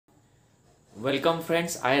Welcome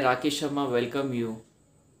friends, I Rakesh Sharma welcome you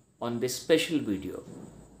on this special video.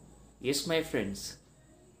 Yes my friends,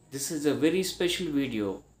 this is a very special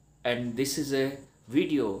video and this is a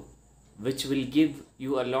video which will give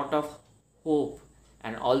you a lot of hope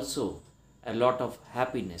and also a lot of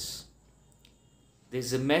happiness. There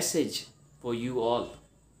is a message for you all,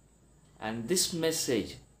 and this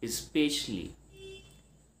message especially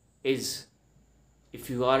is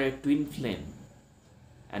if you are a twin flame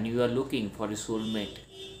and you are looking for a soulmate,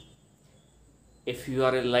 if you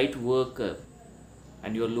are a light worker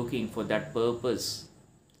and you are looking for that purpose,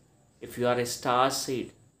 if you are a star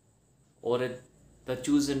seed or the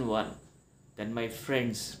chosen one, then my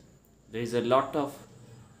friends, there is a lot of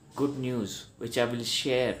good news which I will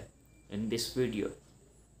share in this video.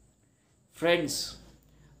 Friends,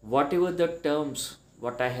 whatever the terms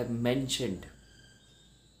what I have mentioned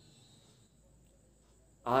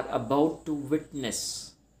are about to witness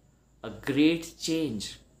a great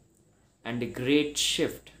change and a great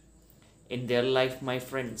shift in their life, my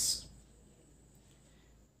friends.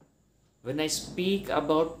 When I speak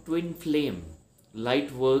about twin flame,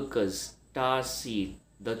 light workers, star seed,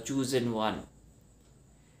 the chosen one,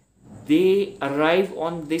 they arrive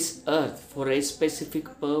on this earth for a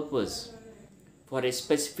specific purpose, for a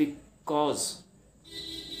specific cause.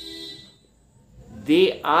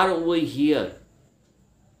 They are over here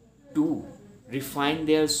to refine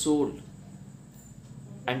their soul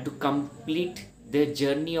and to complete their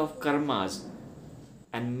journey of karmas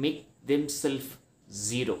and make themselves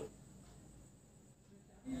zero.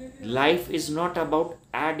 Life is not about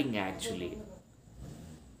adding actually.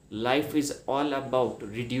 Life is all about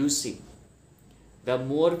reducing. The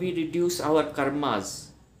more we reduce our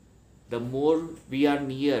karmas, the more we are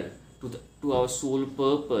near to our soul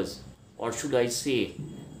purpose, or should I say,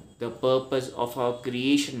 the purpose of our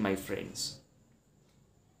creation, my friends.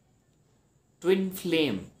 Twin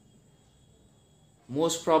flame.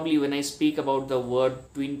 Most probably when I speak about the word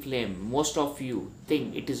twin flame, most of you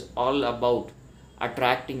think it is all about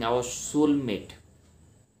attracting our soulmate.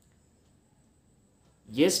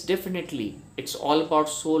 Yes, definitely, it's all about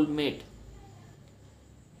soulmate.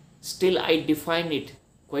 Still, I define it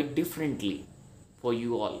quite differently for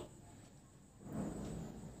you all.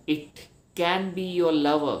 It can be your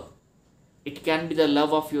lover. It can be the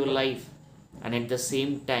love of your life, and at the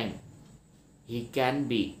same time, he can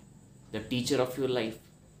be the teacher of your life.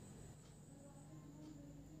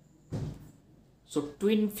 So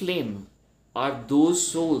twin flame are those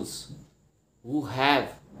souls who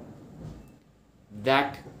have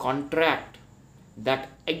that contract, that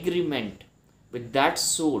agreement with that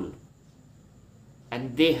soul,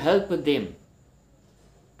 and they help them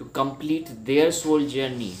to complete their soul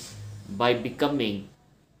journey by becoming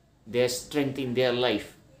their strength in their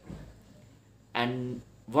life. And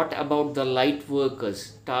what about the light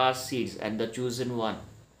workers, star seeds, and the chosen one?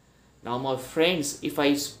 Now my friends, if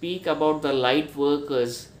I speak about the light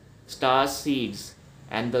workers, star seeds,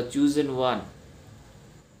 and the chosen one,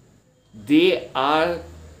 they are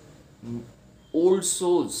old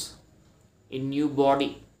souls in new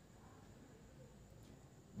body.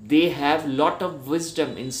 They have lot of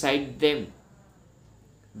wisdom inside them.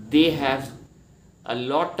 They have a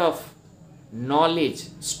lot of knowledge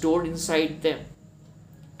stored inside them.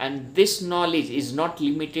 And this knowledge is not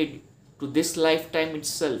limited to this lifetime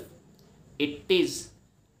itself. It is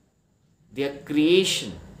their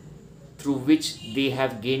creation through which they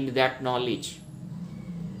have gained that knowledge.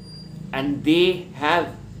 And they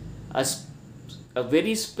have a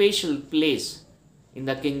very special place in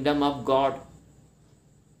the kingdom of God.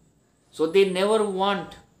 So they never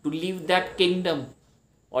want to leave that kingdom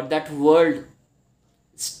or that world.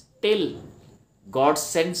 Still, God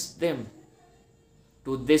sends them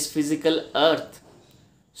to this physical earth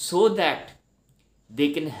so that they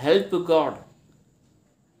can help God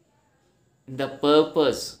in the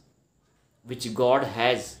purpose which God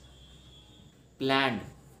has planned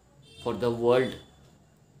for the world.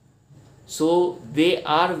 So they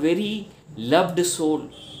are very loved soul,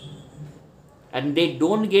 and they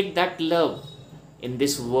don't get that love in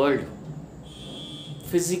this world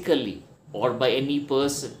physically or by any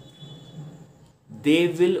person. They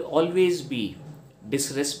will always be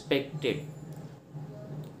disrespected.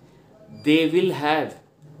 They will have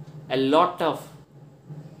a lot of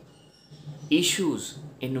issues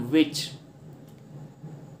in which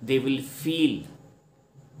they will feel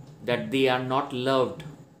that they are not loved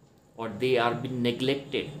or they are being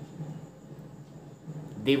neglected.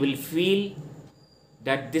 They will feel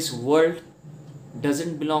that this world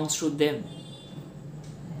doesn't belong to them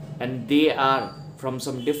and they are from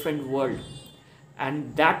some different world.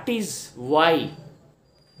 And that is why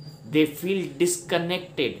they feel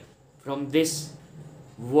disconnected from this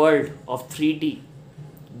world of 3D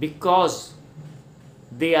because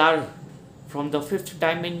they are from the fifth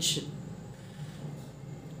dimension,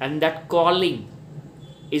 and that calling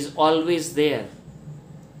is always there,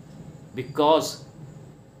 because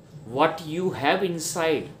what you have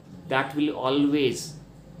inside, that will always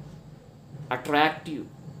attract you.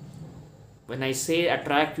 When I say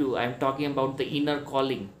attract you, I am talking about the inner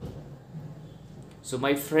calling. So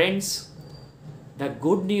my friends, the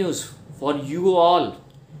good news for you all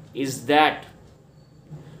is that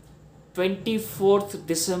 24th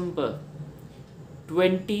December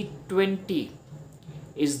 2020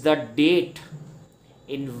 is the date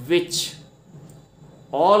in which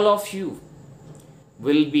all of you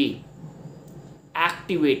will be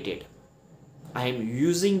activated. I am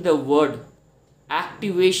using the word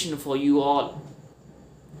activation for you all,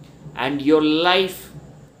 and your life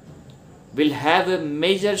will have a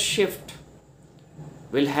major shift,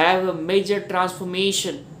 will have a major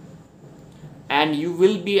transformation, and you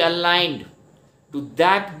will be aligned to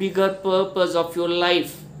that bigger purpose of your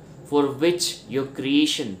life for which your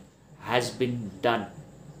creation has been done.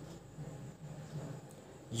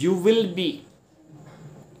 You will be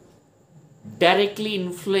directly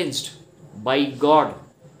influenced by God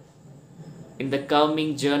in the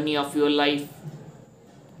coming journey of your life,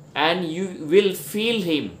 and you will feel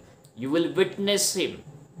Him, you will witness Him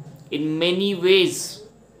in many ways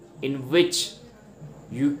in which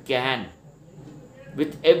you can.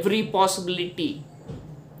 With every possibility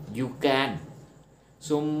you can.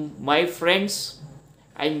 So my friends,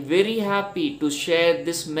 I am very happy to share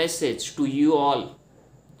this message to you all,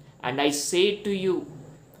 and I say to you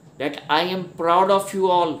that I am proud of you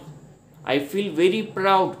all. I feel very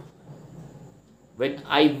proud when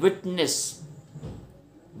I witness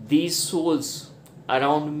these souls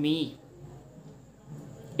around me.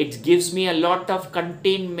 It gives me a lot of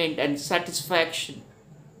contentment and satisfaction,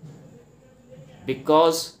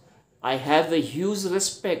 because I have a huge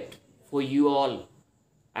respect for you all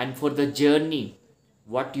and for the journey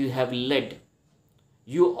what you have led.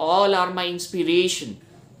 You all are my inspiration,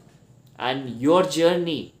 and your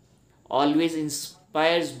journey always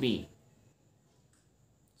inspires me.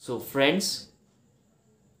 So friends,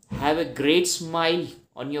 have a great smile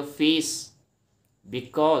on your face,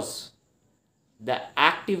 because the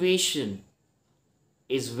activation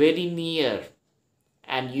is very near,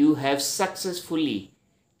 and you have successfully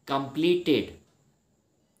completed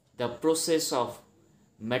the process of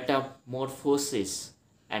metamorphosis,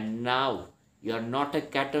 and now you are not a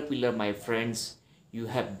caterpillar, my friends. You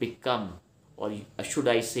have become, or should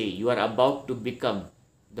I say, you are about to become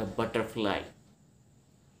the butterfly.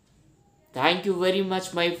 Thank you very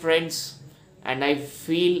much, my friends, and I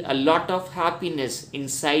feel a lot of happiness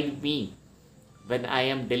inside me when I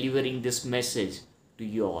am delivering this message to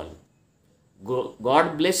you all.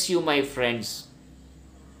 God bless you, my friends,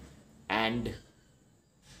 and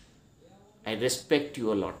I respect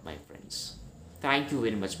you a lot, my friends. Thank you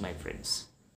very much, my friends.